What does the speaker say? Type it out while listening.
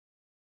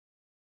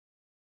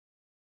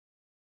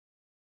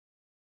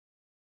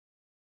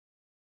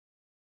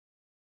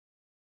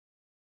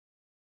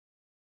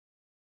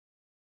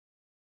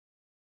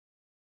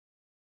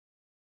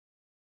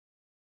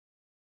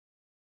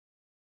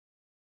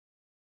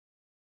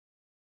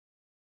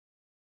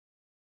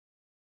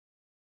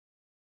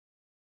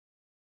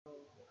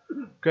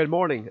Good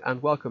morning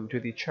and welcome to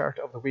the Chart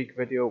of the Week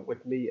video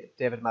with me,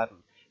 David Madden.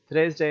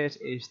 Today's date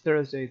is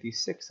Thursday, the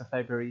 6th of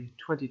February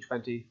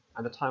 2020,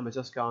 and the time has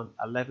just gone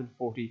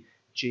 11:40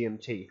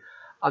 GMT.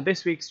 And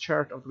this week's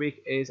Chart of the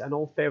Week is an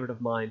old favourite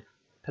of mine,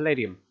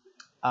 palladium.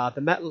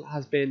 The metal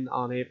has been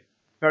on a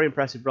very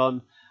impressive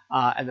run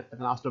in the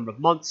last number of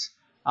months.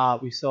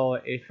 We saw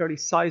a fairly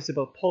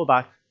sizable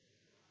pullback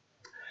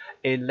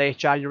in late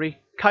January,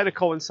 kind of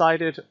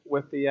coincided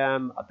with the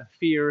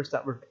fears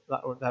that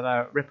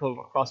rippled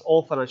across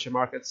all financial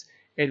markets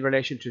in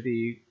relation to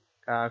the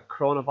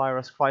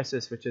coronavirus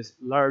crisis, which has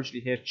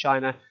largely hit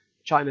China.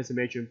 China is a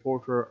major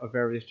importer of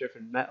various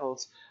different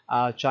metals.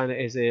 China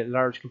is a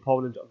large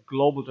component of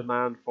global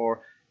demand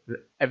for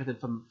everything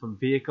from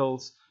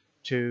vehicles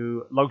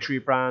to luxury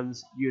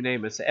brands, you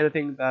name it. So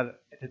anything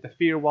that the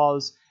fear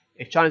was,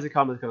 if China's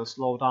economy is going to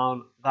slow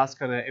down, that's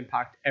going to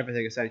impact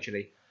everything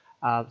essentially.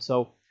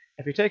 So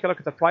if you take a look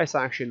at the price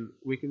action,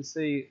 we can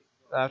see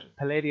that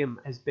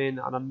palladium has been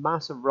on a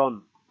massive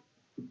run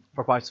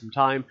for quite some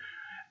time.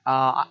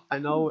 I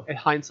know in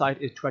hindsight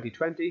is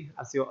 2020,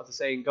 as the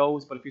saying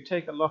goes, but if you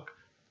take a look,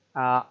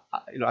 a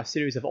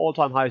series of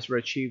all-time highs were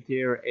achieved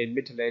here in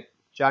mid to late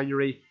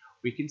January.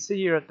 We can see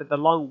here that the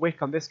long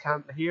wick on this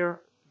candle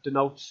here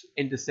denotes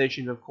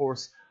indecision. Of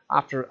course,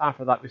 after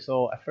that we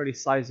saw a fairly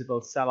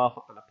sizable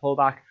sell-off and a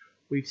pullback.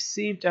 We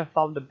seem to have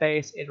found a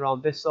base in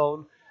around this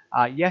zone.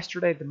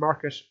 Yesterday, the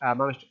market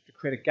managed to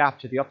create a gap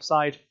to the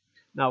upside.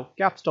 Now,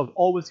 gaps don't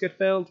always get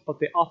filled, but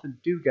they often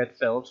do get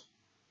filled.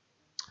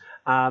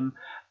 And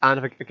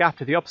if a gap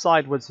to the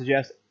upside would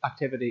suggest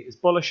activity is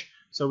bullish,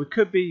 so we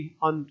could be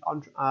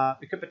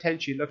we could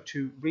potentially look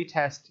to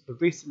retest the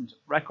recent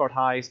record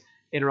highs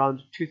in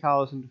around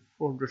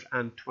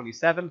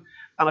 2,427.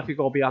 And if we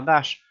go beyond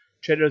that,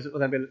 traders will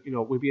then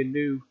be in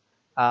new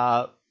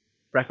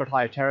record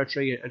high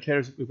territory, and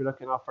traders will be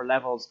looking out for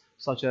levels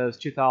such as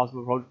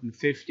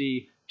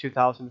 2,150,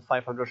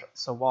 2,500,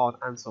 so on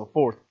and so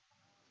forth.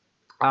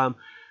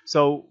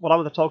 So what I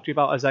want to talk to you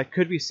about is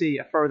could we see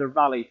a further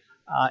rally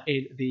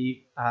in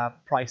the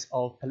price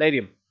of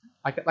palladium?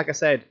 Like I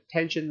said,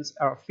 tensions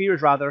or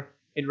fears rather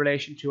in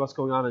relation to what's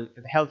going on in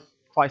the health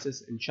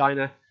crisis in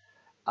China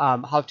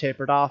have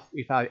tapered off.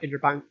 We've had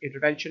interbank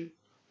intervention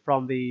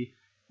from the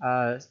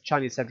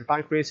Chinese central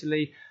bank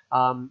recently.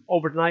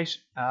 Overnight,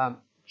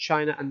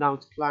 China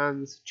announced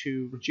plans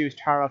to reduce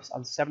tariffs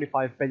on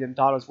 $75 billion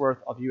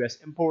worth of US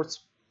imports.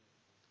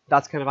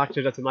 That's kind of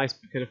acted as a nice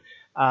kind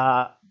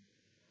of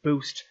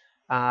boost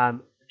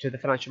to the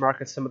financial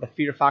markets. Some of the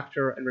fear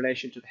factor in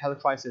relation to the health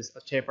crisis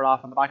has tapered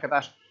off on the back of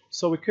that.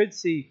 So we could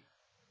see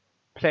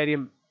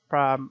palladium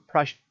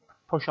push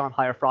on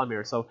higher from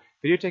here. So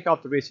if you take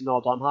out the recent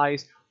all-time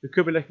highs, we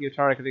could be looking at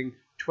targeting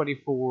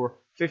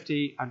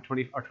 2,450 and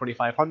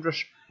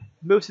 2,500.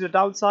 Moves to the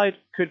downside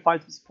could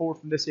find some support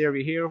from this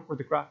area here, where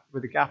the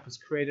gap was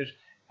created,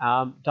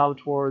 down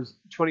towards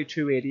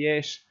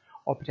 2288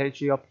 or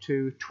potentially up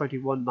to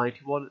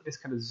 2191. This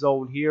kind of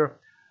zone here.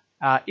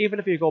 Even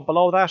if you go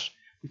below that,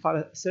 we find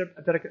a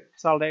bit of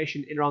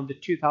consolidation in around the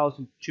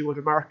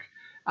 2,200 mark.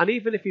 And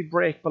even if you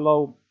break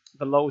below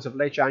the lows of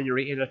late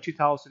January in a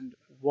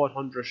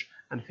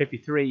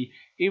 2,153,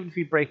 even if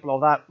you break below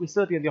that, we'll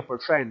still be in the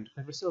upward trend,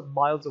 because we're still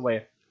miles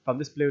away from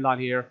this blue line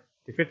here,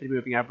 the 50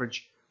 moving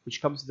average,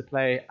 which comes into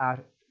play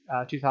at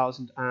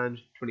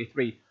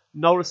 2023.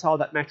 Notice how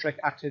that metric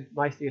acted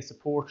nicely as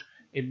support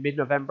in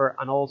mid-November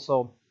and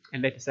also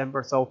in late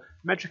December. So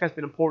the metric has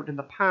been important in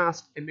the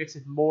past. It makes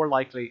it more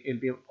likely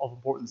it'll be of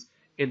importance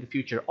in the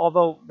future,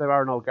 although there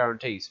are no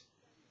guarantees.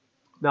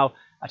 Now,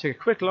 I take a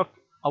quick look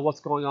at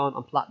what's going on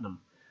platinum,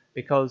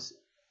 because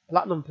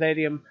platinum and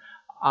palladium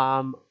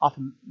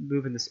often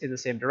move in the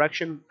same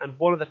direction, and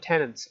one of the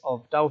tenets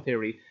of Dow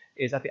theory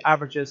is that the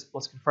averages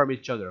must confirm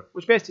each other,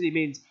 which basically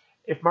means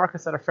if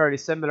markets that are fairly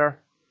similar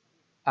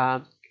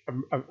are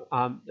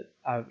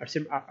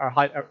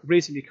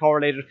reasonably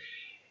correlated,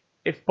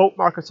 if both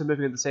markets are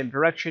moving in the same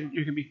direction,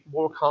 you can be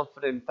more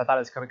confident that that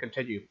is going to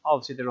continue.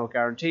 Obviously, there are no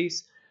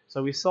guarantees.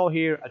 So we saw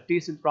here a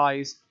decent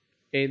rise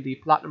in the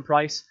platinum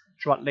price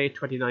throughout late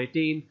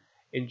 2019.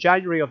 In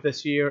January of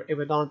this year, it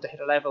went on to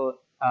hit a level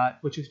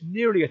which is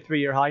nearly a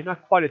 3-year high,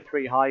 not quite a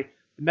 3 high.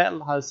 The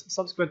metal has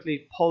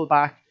subsequently pulled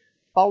back,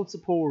 found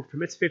support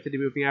from its 50-day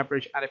moving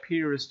average, and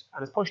appears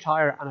and is pushed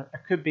higher, and it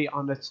could be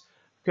on its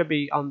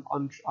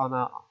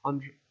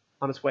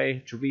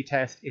way to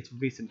retest its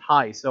recent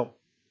high. So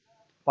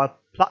while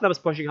platinum is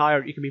pushing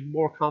higher, you can be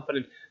more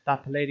confident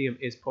that palladium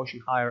is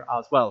pushing higher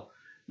as well.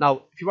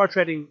 Now, if you are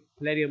trading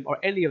palladium or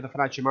any of the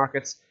financial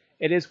markets,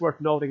 it is worth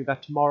noting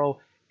that tomorrow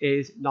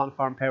is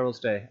non-farm payrolls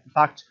day. In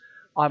fact,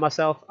 I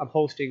myself am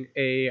hosting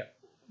a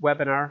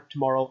webinar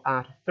tomorrow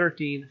at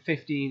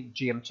 13:15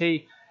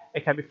 GMT.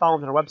 It can be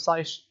found on our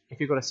website. If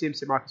you go to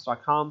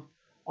cmcmarkets.com,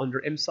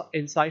 under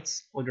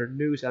Insights, under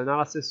News and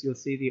Analysis, you'll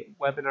see the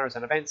webinars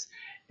and events.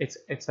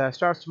 It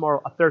starts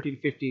tomorrow at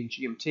 13:15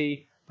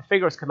 GMT. The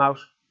figures come out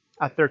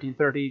at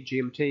 13:30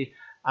 GMT,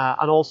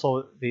 and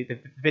also the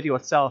video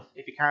itself.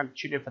 If you can't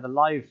tune in for the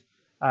live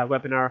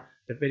webinar,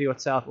 The video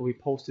itself will be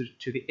posted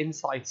to the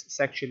insights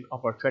section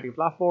of our trading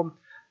platform.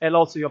 It'll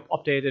also be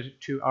updated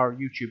to our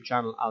YouTube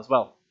channel as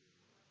well.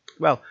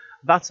 Well,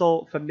 that's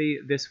all from me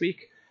this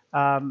week.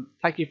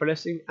 Thank you for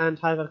listening and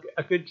have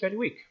a good trading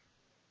week.